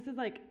is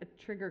like a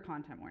trigger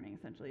content warning,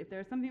 essentially. If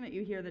there's something that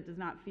you hear that does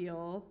not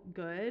feel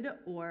good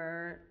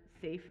or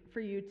safe for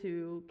you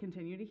to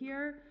continue to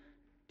hear,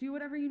 do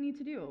whatever you need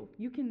to do.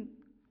 You can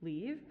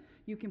leave,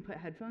 you can put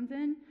headphones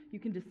in, you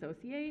can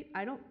dissociate.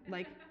 I don't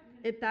like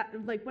it, that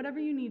like whatever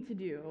you need to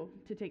do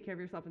to take care of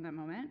yourself in that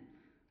moment,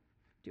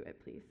 do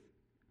it, please.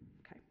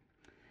 Okay.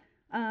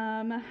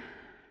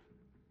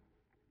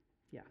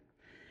 Yeah.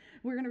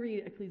 We're going to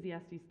read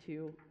Ecclesiastes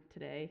 2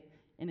 today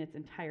in its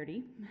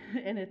entirety,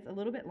 and it's a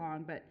little bit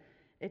long, but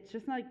it's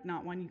just like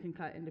not one you can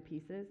cut into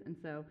pieces. And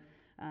so,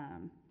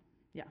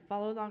 yeah,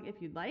 follow along if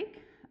you'd like.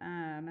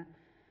 I'm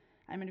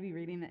going to be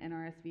reading the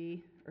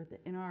NRSV or the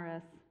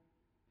NRS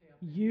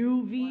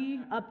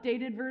UV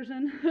updated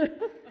version.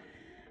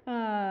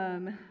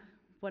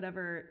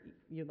 Whatever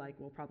you'd like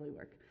will probably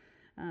work.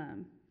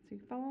 So you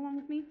can follow along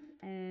with me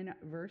in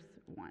verse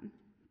 1.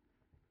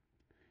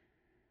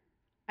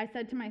 I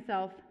said to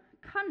myself,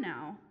 "Come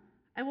now,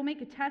 I will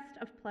make a test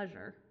of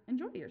pleasure.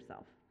 Enjoy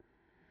yourself."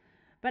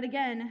 But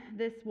again,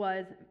 this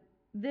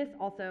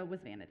also was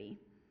vanity.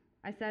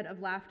 I said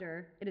of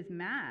laughter, "It is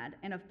mad,"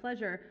 and of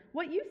pleasure,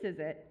 "What use is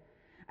it?"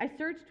 I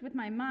searched with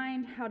my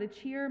mind how to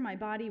cheer my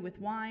body with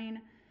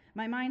wine.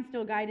 My mind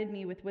still guided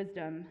me with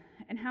wisdom,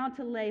 and how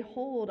to lay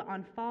hold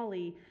on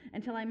folly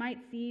until I might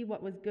see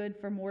what was good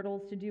for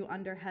mortals to do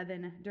under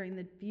heaven during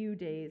the few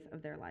days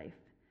of their life.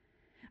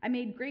 I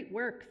made great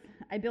works.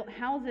 I built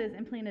houses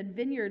and planted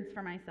vineyards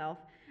for myself.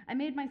 I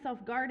made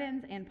myself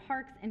gardens and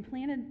parks and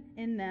planted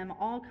in them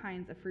all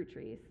kinds of fruit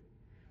trees.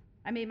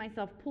 I made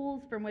myself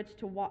pools from which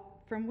to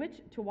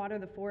water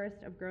the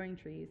forest of growing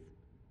trees.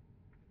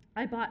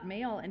 I bought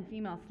male and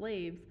female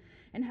slaves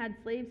and had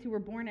slaves who were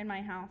born in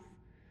my house.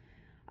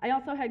 I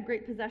also had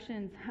great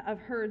possessions of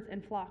herds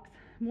and flocks,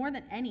 more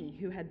than any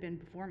who had been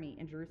before me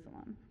in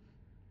Jerusalem.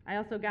 I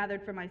also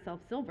gathered for myself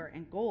silver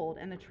and gold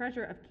and the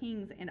treasure of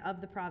kings and of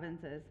the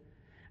provinces.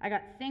 I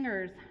got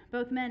singers,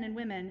 both men and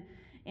women,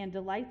 and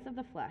delights of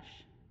the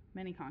flesh,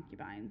 many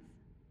concubines.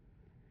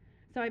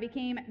 So I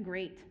became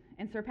great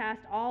and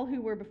surpassed all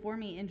who were before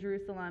me in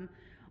Jerusalem.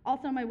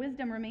 Also my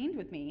wisdom remained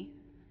with me.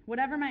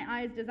 Whatever my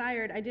eyes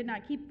desired, I did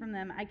not keep from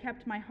them. I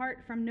kept my heart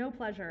from no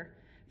pleasure,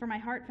 for my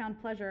heart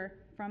found pleasure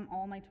from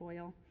all my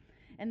toil.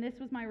 And this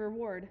was my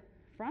reward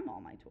from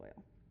all my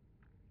toil.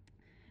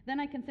 Then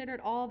I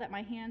considered all that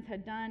my hands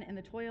had done and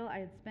the toil I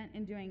had spent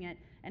in doing it.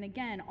 And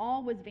again,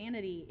 all was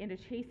vanity and a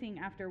chasing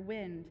after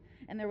wind,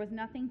 and there was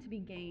nothing to be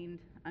gained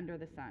under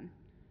the sun.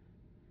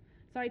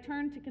 So I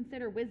turned to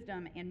consider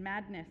wisdom and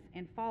madness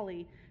and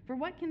folly. For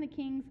what can the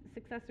king's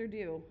successor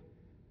do?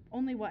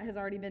 Only what has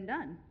already been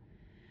done.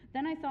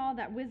 Then I saw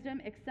that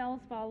wisdom excels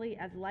folly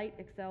as light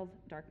excels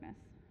darkness.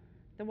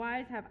 The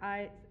wise have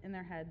eyes in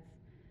their heads,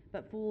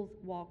 but fools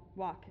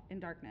walk in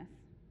darkness.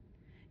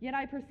 Yet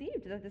I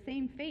perceived that the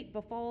same fate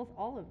befalls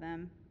all of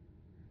them.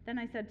 Then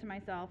I said to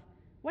myself,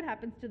 what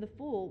happens to the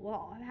fool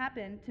will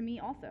happen to me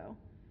also.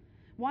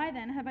 Why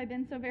then have I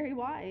been so very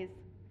wise?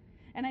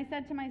 And I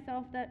said to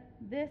myself that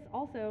this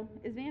also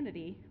is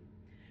vanity.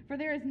 For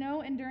there is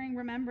no enduring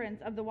remembrance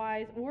of the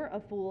wise or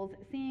of fools,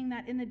 seeing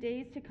that in the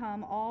days to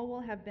come all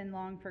will have been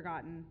long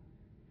forgotten.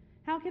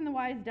 How can the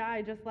wise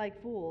die just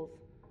like fools?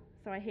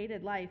 So I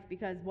hated life,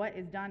 because what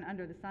is done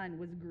under the sun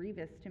was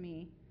grievous to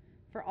me,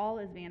 for all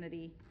is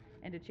vanity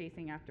and a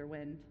chasing after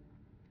wind.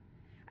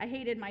 I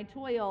hated my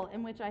toil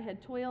in which I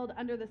had toiled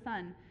under the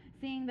sun,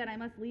 seeing that I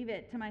must leave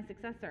it to my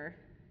successor.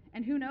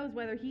 And who knows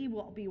whether he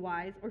will be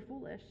wise or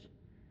foolish?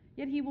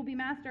 Yet he will be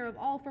master of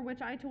all for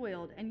which I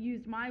toiled and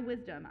used my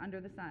wisdom under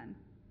the sun.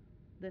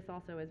 This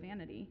also is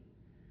vanity.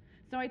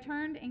 So I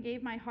turned and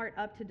gave my heart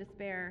up to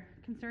despair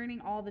concerning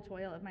all the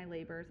toil of my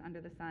labors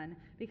under the sun,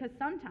 because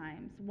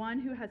sometimes one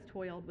who has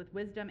toiled with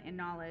wisdom and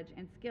knowledge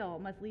and skill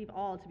must leave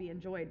all to be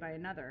enjoyed by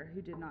another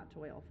who did not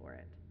toil for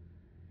it.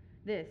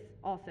 This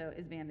also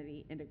is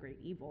vanity and a great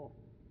evil.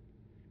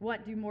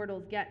 What do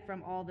mortals get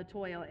from all the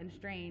toil and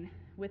strain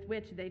with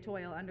which they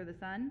toil under the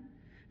sun?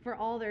 For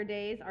all their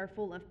days are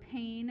full of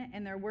pain,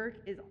 and their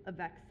work is a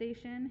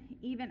vexation.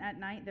 Even at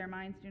night their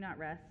minds do not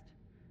rest.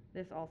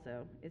 This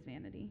also is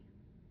vanity.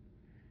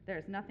 There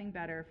is nothing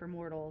better for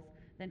mortals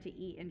than to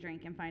eat and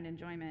drink and find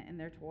enjoyment in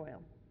their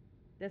toil.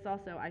 This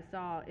also I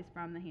saw is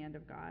from the hand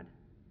of God.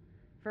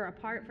 For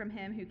apart from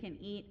him who can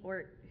eat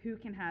or who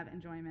can have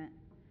enjoyment.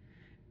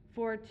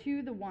 For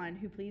to the one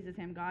who pleases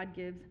him, God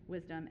gives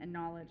wisdom and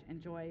knowledge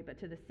and joy, but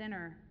to the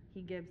sinner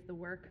he gives the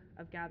work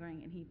of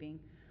gathering and heaping,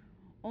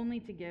 only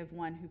to give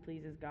one who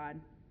pleases God.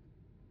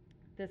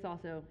 This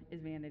also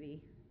is vanity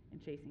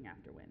and chasing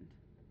after wind.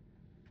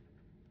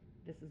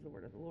 This is the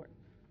word of the Lord.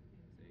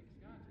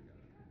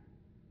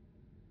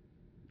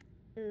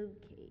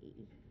 Okay.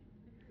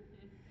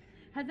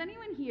 Has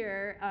anyone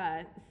here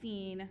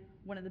seen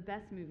one of the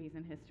best movies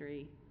in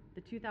history,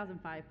 the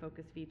 2005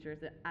 Focus Features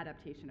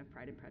adaptation of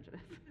Pride and Prejudice?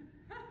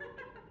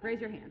 Raise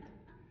your hand.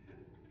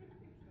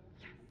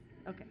 Yes.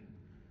 Okay.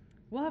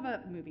 We'll have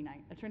a movie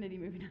night, a Trinity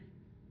movie night.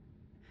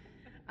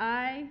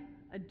 I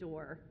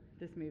adore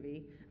this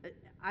movie.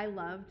 I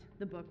loved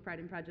the book Pride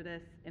and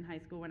Prejudice in high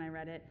school when I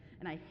read it,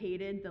 and I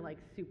hated the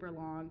super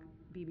long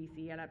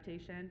BBC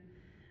adaptation.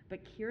 But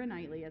Keira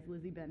Knightley as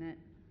Lizzie Bennet,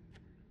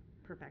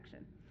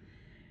 perfection.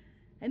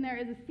 And there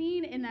is a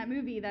scene in that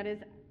movie that is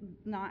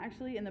not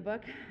actually in the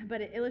book,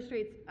 but it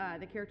illustrates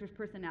the character's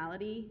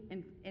personality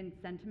and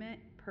sentiment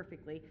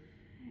perfectly.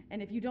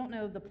 And if you don't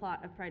know the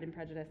plot of Pride and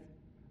Prejudice,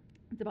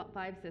 it's about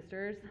 5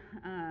 sisters,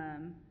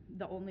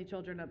 the only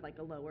children of like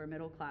a lower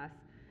middle class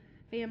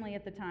family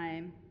at the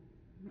time.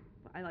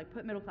 I like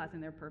put middle class in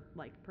there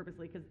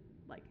purposely because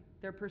like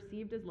they're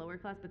perceived as lower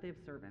class, but they have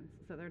servants,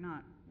 so they're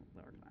not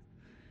lower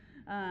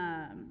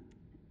class.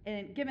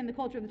 And given the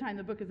culture of the time,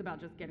 the book is about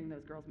just getting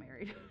those girls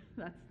married.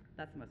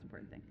 That's the most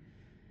important thing.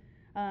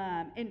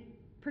 And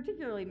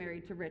particularly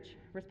married to rich,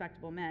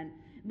 respectable men.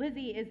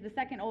 Lizzie is the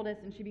second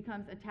oldest, and she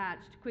becomes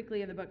attached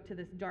quickly in the book to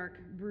this dark,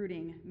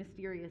 brooding,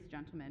 mysterious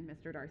gentleman,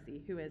 Mr.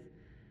 Darcy, who is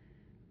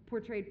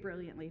portrayed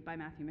brilliantly by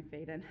Matthew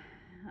McFadden.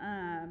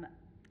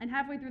 And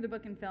halfway through the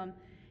book and film,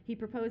 he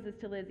proposes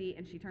to Lizzie,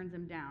 and she turns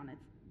him down.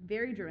 It's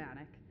very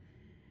dramatic.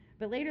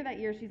 But later that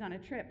year, she's on a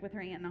trip with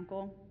her aunt and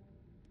uncle,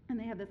 and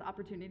they have this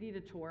opportunity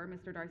to tour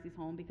Mr. Darcy's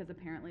home, because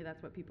apparently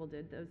that's what people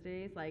did those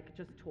days, like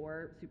just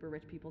tour super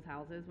rich people's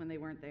houses when they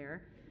weren't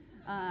there.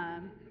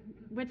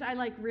 Which I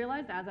like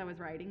realized as I was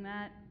writing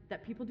that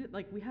people do,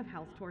 like we have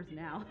house tours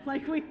now.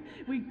 Like we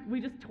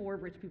just tour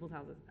rich people's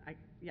houses.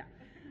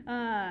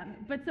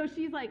 But so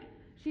she's like,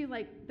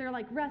 they're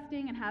like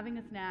resting and having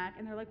a snack,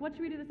 and they're like, what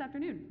should we do this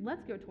afternoon?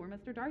 Let's go tour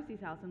Mr.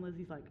 Darcy's house. And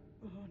Lizzie's like,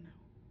 oh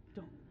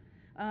no,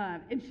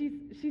 don't. And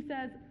she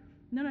says,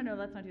 no,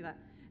 let's not do that.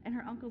 And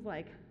her uncle's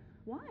like,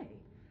 why?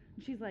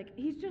 And she's like,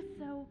 he's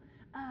so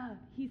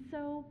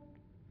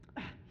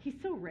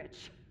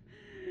rich.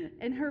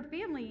 And her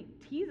family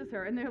teases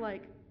her, and they're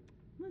like,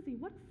 Lizzie,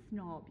 what a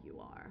snob you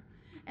are.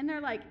 And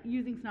they're like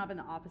using snob in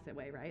the opposite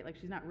way, right? Like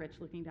she's not rich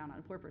looking down on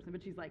a poor person,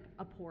 but she's like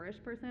a poorish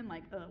person,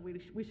 like,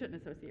 we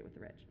shouldn't associate with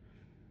the rich.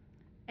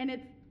 And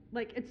it's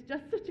like, it's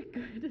just such a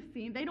good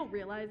scene. They don't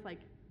realize like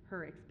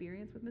her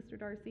experience with Mr.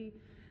 Darcy.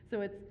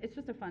 So it's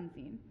just a fun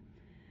scene.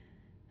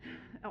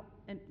 Oh,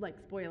 and like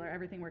spoiler,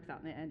 everything works out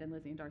in the end, and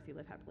Lizzie and Darcy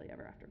live happily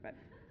ever after, but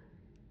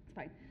it's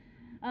fine.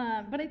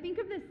 But I think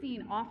of this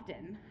scene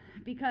often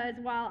because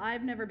while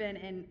I've never been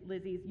in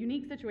Lizzie's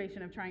unique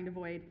situation of trying to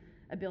avoid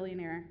a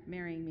billionaire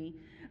marrying me,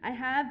 I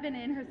have been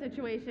in her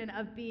situation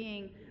of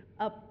being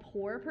a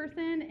poor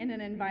person in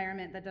an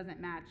environment that doesn't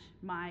match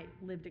my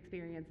lived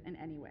experience in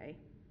any way.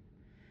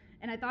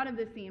 And I thought of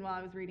this scene while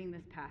I was reading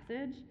this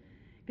passage,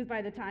 because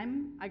by the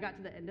time I got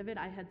to the end of it,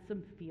 I had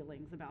some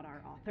feelings about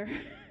our author.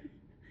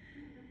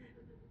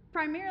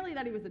 Primarily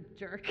that he was a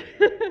jerk,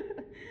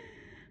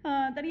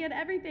 that he had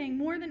everything,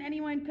 more than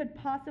anyone could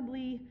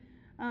possibly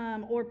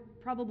or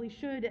probably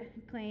should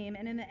claim,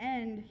 and in the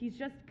end, he's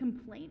just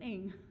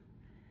complaining.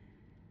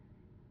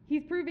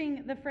 He's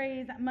proving the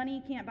phrase,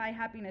 money can't buy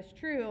happiness,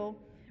 true,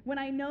 when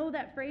I know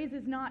that phrase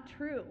is not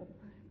true,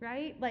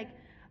 right? Like,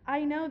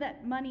 I know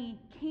that money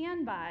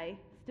can buy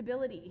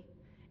stability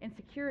and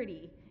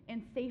security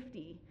and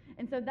safety,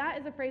 and so that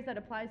is a phrase that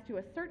applies to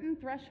a certain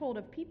threshold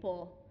of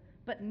people,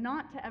 but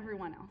not to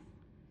everyone else.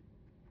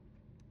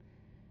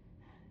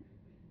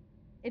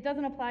 It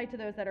doesn't apply to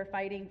those that are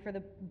fighting for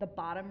the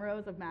bottom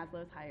rows of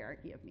Maslow's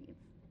hierarchy of needs,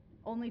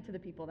 only to the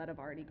people that have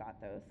already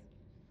got those.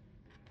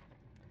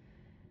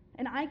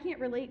 And I can't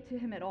relate to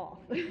him at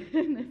all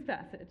in this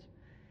passage.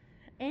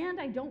 And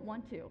I don't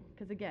want to,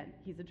 because again,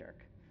 he's a jerk.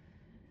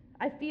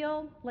 I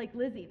feel like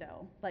Lizzie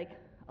though, like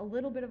a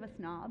little bit of a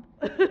snob.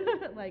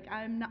 Like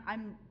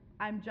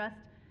I'm just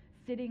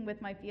sitting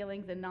with my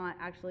feelings and not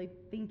actually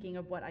thinking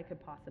of what I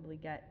could possibly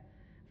get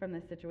from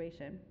this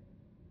situation.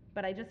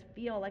 But I just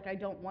feel like I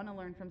don't want to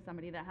learn from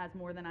somebody that has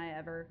more than I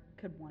ever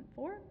could want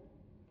for.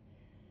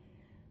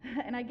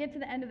 And I get to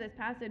the end of this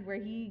passage where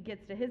he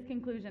gets to his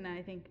conclusion, and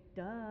I think,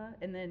 duh,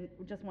 and then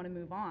just want to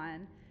move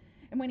on.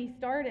 And when he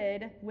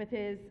started with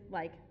his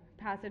like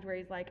passage where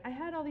he's like, I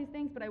had all these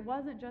things, but I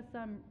wasn't just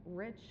some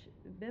rich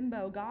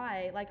bimbo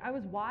guy. Like, I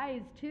was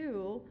wise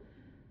too,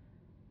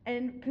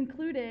 and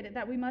concluded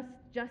that we must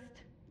just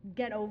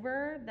get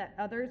over that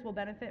others will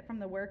benefit from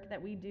the work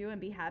that we do and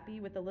be happy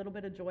with the little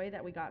bit of joy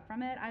that we got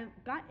from it. I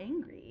got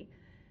angry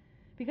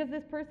because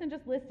this person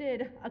just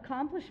listed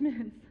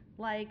accomplishments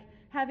like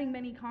having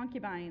many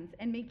concubines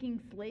and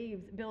making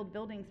slaves build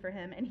buildings for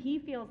him, and he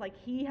feels like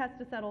he has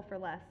to settle for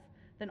less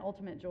than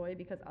ultimate joy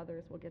because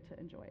others will get to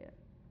enjoy it.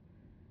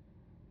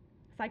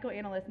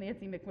 Psychoanalyst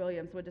Nancy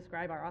McWilliams would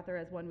describe our author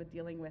as one with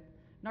dealing with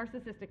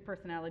narcissistic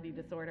personality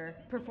disorder,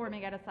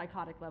 performing at a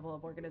psychotic level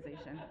of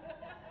organization.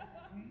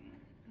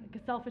 Like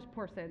a selfish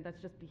person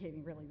that's just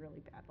behaving really,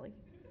 really badly.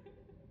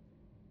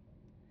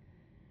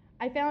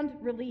 I found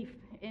relief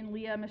in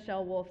Leah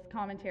Michelle Wolf's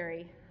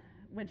commentary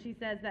when she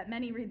says that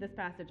many read this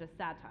passage as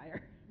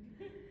satire.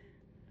 I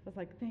was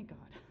like, thank God.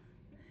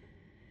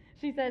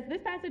 She says,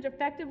 this passage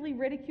effectively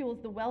ridicules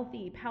the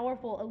wealthy,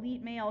 powerful,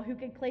 elite male who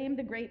could claim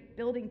the great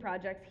building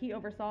projects he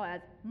oversaw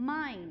as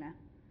mine,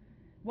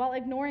 while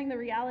ignoring the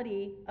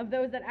reality of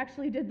those that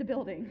actually did the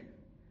building.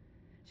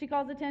 She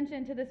calls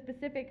attention to the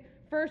specific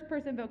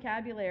first-person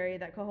vocabulary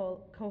that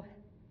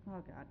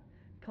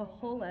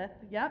Qoheleth.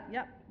 Yep,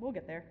 we'll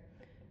get there.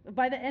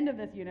 By the end of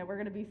this unit, we're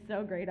going to be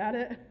so great at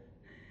it.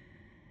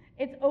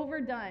 It's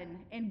overdone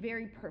and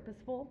very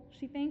purposeful,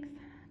 she thinks,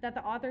 that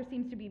the author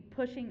seems to be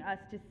pushing us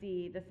to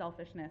see the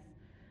selfishness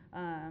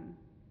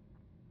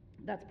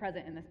that's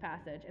present in this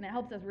passage. And it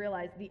helps us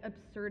realize the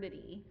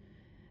absurdity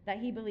that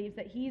he believes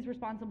that he's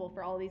responsible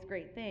for all these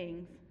great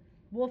things.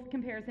 Wolf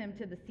compares him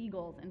to the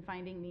seagulls in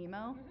Finding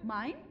Nemo.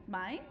 Mine.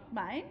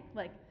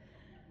 Like,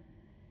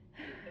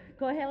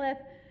 Qoheleth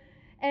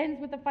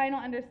ends with the final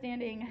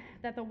understanding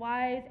that the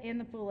wise and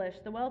the foolish,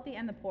 the wealthy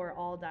and the poor,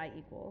 all die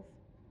equals.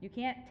 You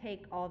can't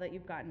take all that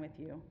you've gotten with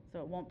you,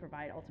 so it won't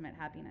provide ultimate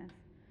happiness.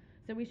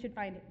 So we should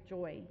find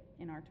joy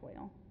in our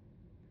toil.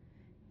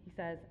 He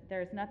says,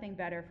 there is nothing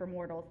better for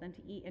mortals than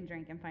to eat and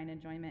drink and find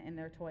enjoyment in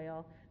their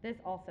toil. This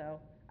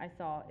also, I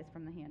saw, is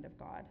from the hand of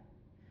God.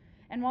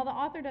 And while the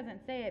author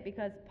doesn't say it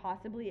because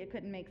possibly it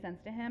couldn't make sense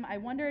to him, I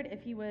wondered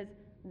if he was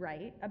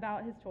right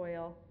about his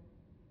toil,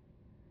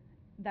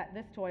 that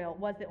this toil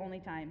was the only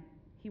time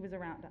he was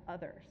around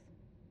others.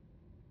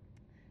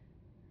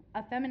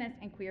 A feminist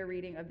and queer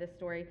reading of this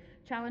story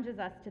challenges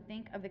us to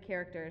think of the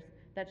characters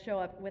that show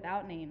up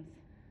without names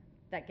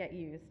that get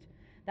used,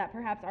 that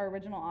perhaps our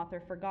original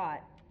author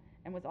forgot,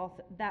 and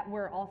that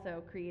were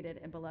also created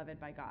and beloved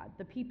by God.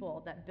 The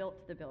people that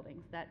built the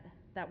buildings,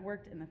 that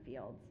worked in the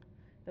fields,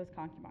 those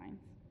concubines.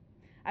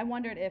 I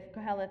wondered if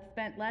Qoheleth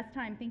spent less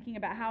time thinking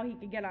about how he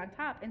could get on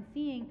top and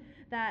seeing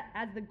that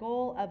as the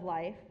goal of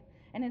life,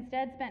 and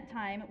instead spent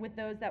time with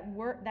those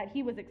that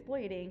he was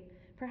exploiting.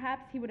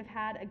 Perhaps he would have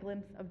had a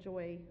glimpse of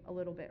joy a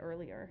little bit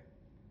earlier.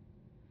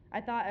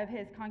 I thought of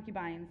his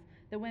concubines,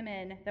 the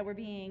women that were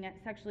being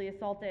sexually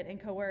assaulted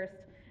and coerced,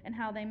 and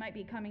how they might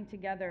be coming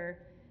together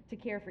to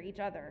care for each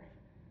other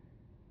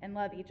and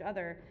love each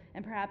other,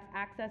 and perhaps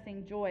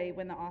accessing joy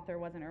when the author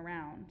wasn't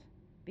around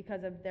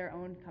because of their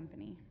own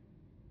company.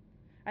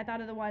 I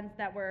thought of the ones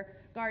that were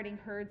guarding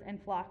herds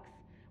and flocks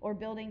or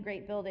building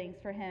great buildings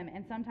for him,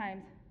 and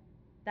sometimes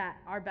that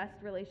our best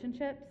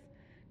relationships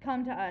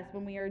come to us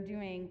when we are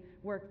doing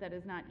work that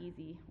is not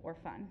easy or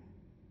fun,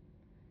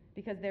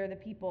 because they're the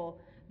people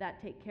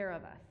that take care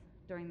of us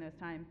during those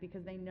times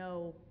because they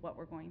know what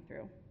we're going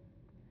through.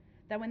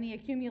 That when the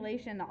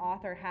accumulation the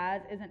author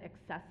has isn't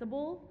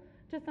accessible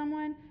to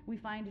someone, we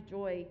find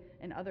joy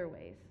in other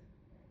ways.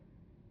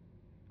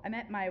 I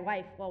met my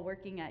wife while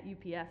working at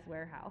UPS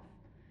warehouse.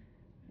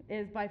 It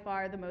is by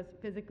far the most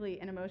physically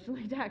and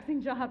emotionally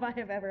taxing job I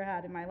have ever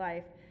had in my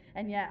life,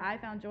 and yet I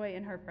found joy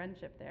in her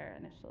friendship there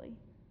initially.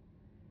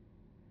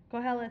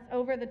 Qoheleth's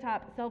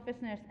over-the-top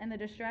selfishness and the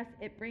distress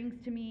it brings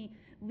to me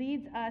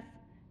leads us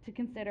to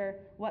consider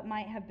what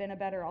might have been a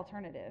better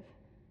alternative.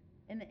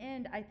 In the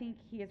end, I think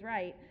he is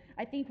right.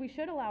 I think we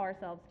should allow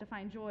ourselves to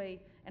find joy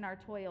in our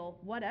toil,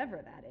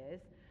 whatever that is,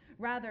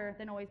 rather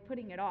than always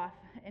putting it off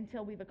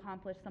until we've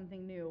accomplished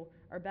something new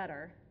or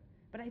better.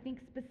 But I think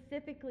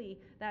specifically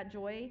that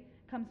joy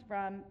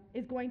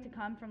is going to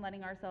come from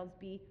letting ourselves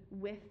be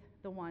with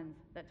the ones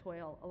that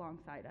toil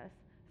alongside us,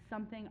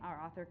 something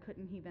our author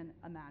couldn't even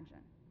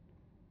imagine.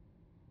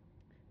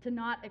 To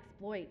not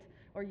exploit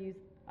or use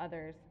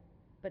others,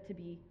 but to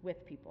be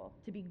with people,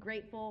 to be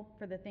grateful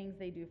for the things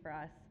they do for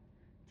us,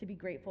 to be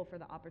grateful for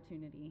the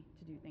opportunity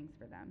to do things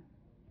for them.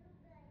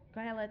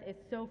 Qoheleth is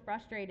so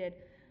frustrated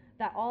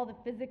that all the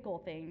physical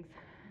things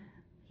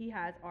he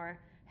has are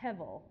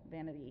Hevel,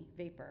 vanity,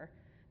 vapor.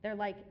 They're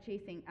like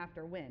chasing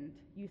after wind,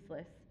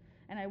 useless.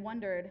 And I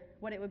wondered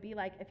what it would be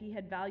like if he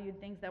had valued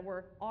things that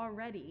were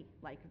already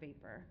like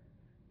vapor,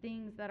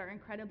 things that are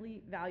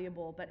incredibly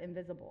valuable but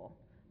invisible,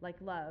 like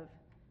love,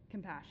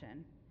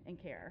 compassion,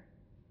 and care.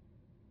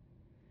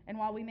 And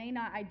while we may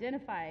not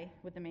identify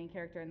with the main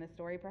character in this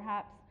story,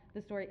 perhaps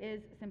the story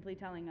is simply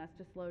telling us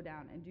to slow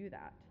down and do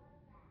that,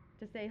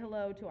 to say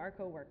hello to our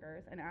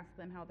coworkers and ask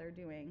them how they're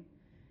doing,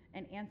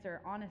 and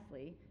answer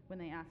honestly when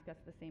they ask us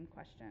the same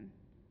question,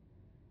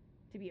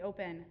 to be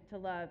open to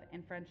love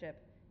and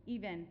friendship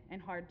even in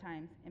hard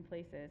times and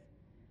places,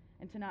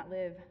 and to not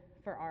live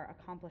for our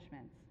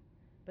accomplishments,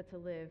 but to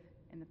live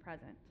in the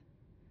present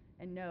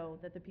and know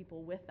that the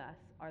people with us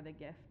are the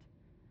gift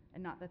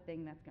and not the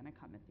thing that's going to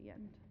come at the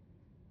end.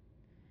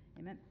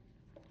 Amen.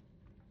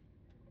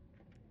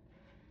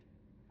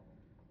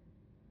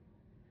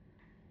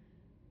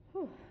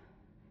 Whew.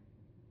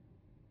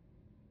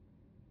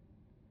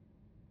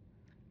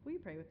 Will you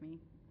pray with me?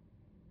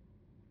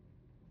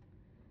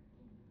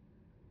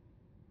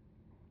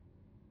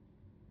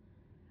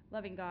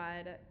 Loving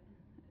God,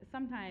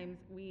 sometimes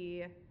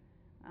we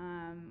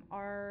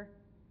are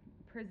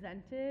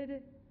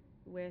presented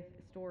with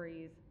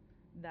stories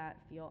that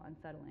feel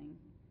unsettling,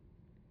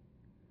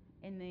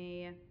 and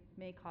they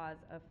may cause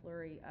a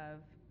flurry of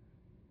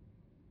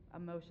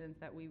emotions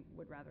that we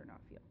would rather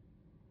not feel.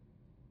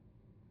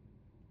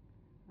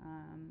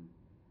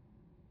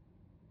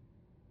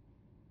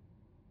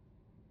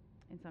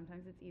 And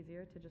sometimes it's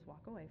easier to just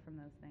walk away from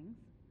those things,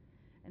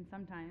 and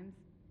sometimes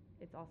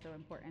it's also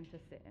important to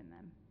sit in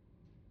them.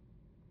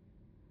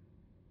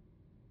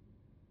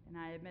 And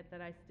I admit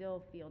that I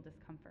still feel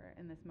discomfort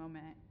in this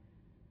moment.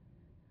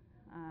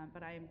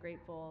 but I am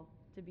grateful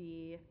to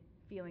be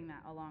feeling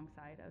that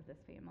alongside of this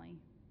family.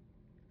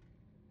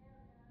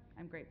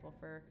 I'm grateful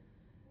for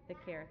the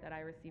care that I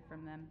receive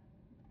from them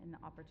and the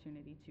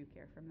opportunity to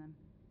care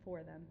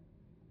for them.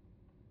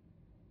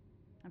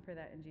 I pray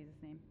that in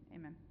Jesus' name.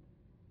 Amen.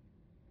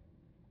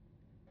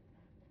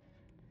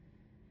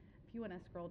 If you want to scroll